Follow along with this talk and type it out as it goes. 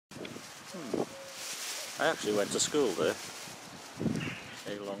I actually went to school there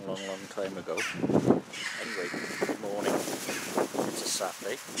a long time ago. Anyway, good morning. It's a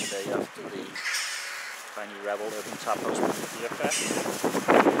Saturday, the day after the Tiny Rebel Urban Tap House Monthly Affair.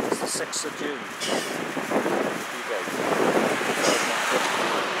 It's the 6th of June. Happy day.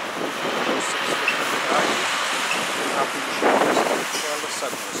 6:55. Happy while the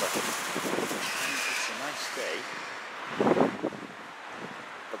sun was up. And it's a nice day,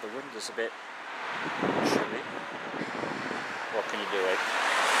 but the wind is a bit chilly. What can you do, eh?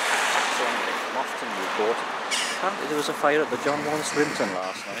 So I'm going to come off to Newport. Apparently there was a fire at the John Wallace Linton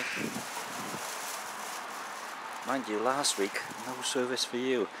last night. Mind you, last week, no service for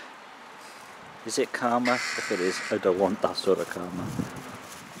you. Is it karma? If it is, I don't want that sort of karma.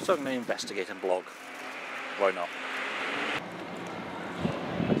 So I'm going to investigate and blog. Why not?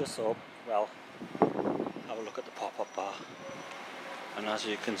 I just thought, well, have a look at the pop-up bar. And as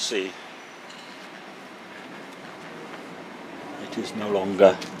you can see, it is no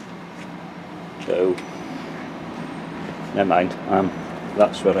longer Joe. Never mind,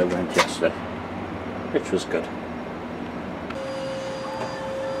 that's where I went yesterday, which was good.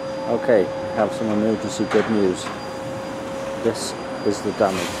 Okay, I have some emergency good news. This is the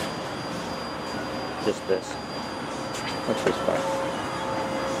damage. Just this, which is fine.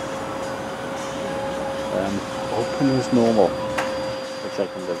 Open as normal, which I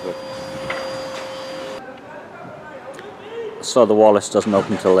can live with. So the Wallace doesn't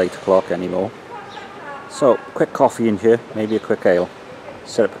open till 8 o'clock anymore. So, quick coffee in here, maybe a quick ale.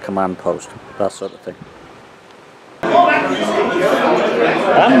 Set up a command post, that sort of thing.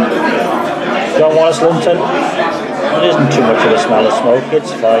 John Wallace Linton. It isn't too much of a smell of smoke,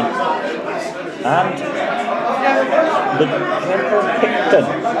 it's fine. And the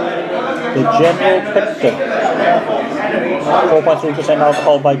General Picton. 4.3%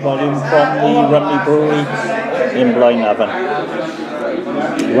 alcohol by volume from the Rumley Brewery in Blaenavon.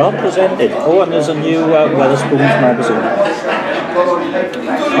 Well presented. Oh, and there's a new Wetherspoons magazine.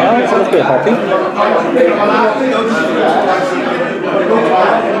 Now it's a little bit hoppy.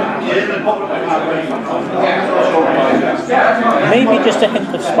 Maybe just a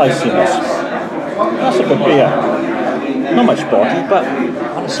hint of spiciness. That's a good beer. Not much body, but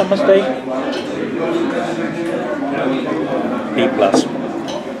on a summer's day, B+.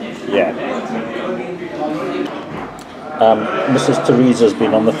 Yeah. Mrs. Teresa's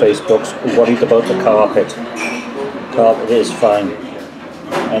been on the Facebooks worried about the carpet. Carpet is fine.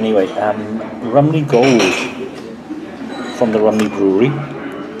 Anyway, Rumley Gold from the Rumley Brewery.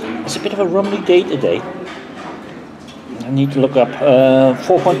 It's a bit of a Rumley day today. I need to look up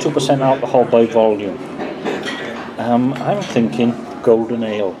 4.2% alcohol by volume. I'm thinking golden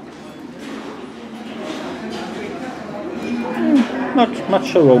ale. Not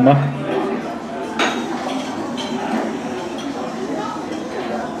much aroma.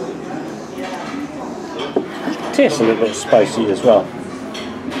 Tastes a little bit spicy as well.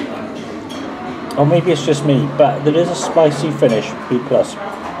 Or maybe it's just me, but there is a spicy finish, B+.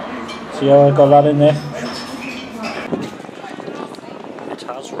 See how I got that in there? It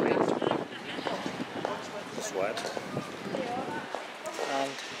has rained. It's wet.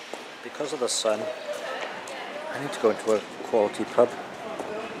 And because of the sun, I need to go into a quality pub.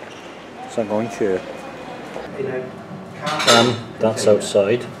 So I'm going here. That's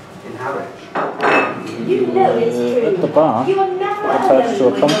outside. At the bar, attached to a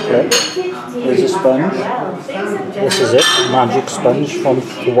pump clip, there's a sponge. This is it, magic sponge from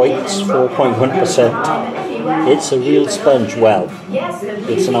White's 4.1%. It's a real sponge. Well,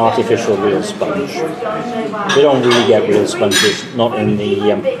 it's an artificial real sponge. They don't really get real sponges, not in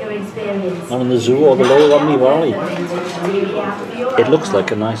the zoo or the Lower Rumley Valley. It looks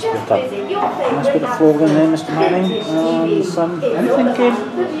like a nice bit of floor in there, Mr. Manning. I'm thinking,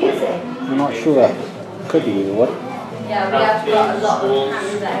 I'm not sure. Could be either way. Yeah, we have got a lot of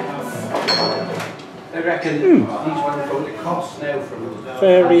hands. I reckon these ones go to cost now from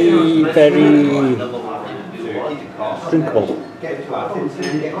very drinkable.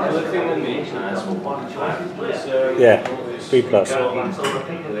 Yeah, B+.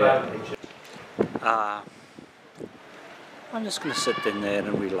 I'm just going to sit in there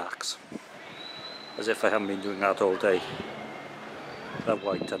and relax, as if I haven't been doing that all day. That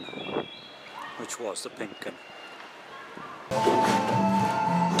Whiten, which was the Pinkin.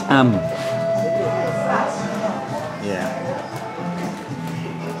 Yeah.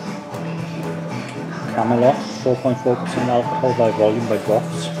 Camelot, 4.4% alcohol by volume by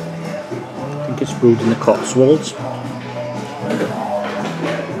draughts. I think it's brewed in the Cotswolds.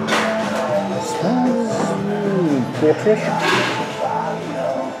 Smells porterish.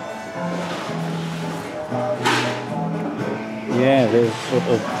 Yeah, there's sort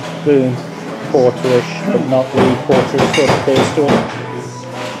of burnt porterish, but not really porterish sort of taste to it.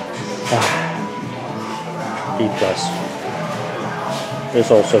 B+. There's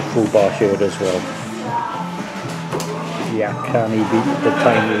also foobar here as well. Yeah, can he beat the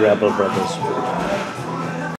tiny Rebel Brothers?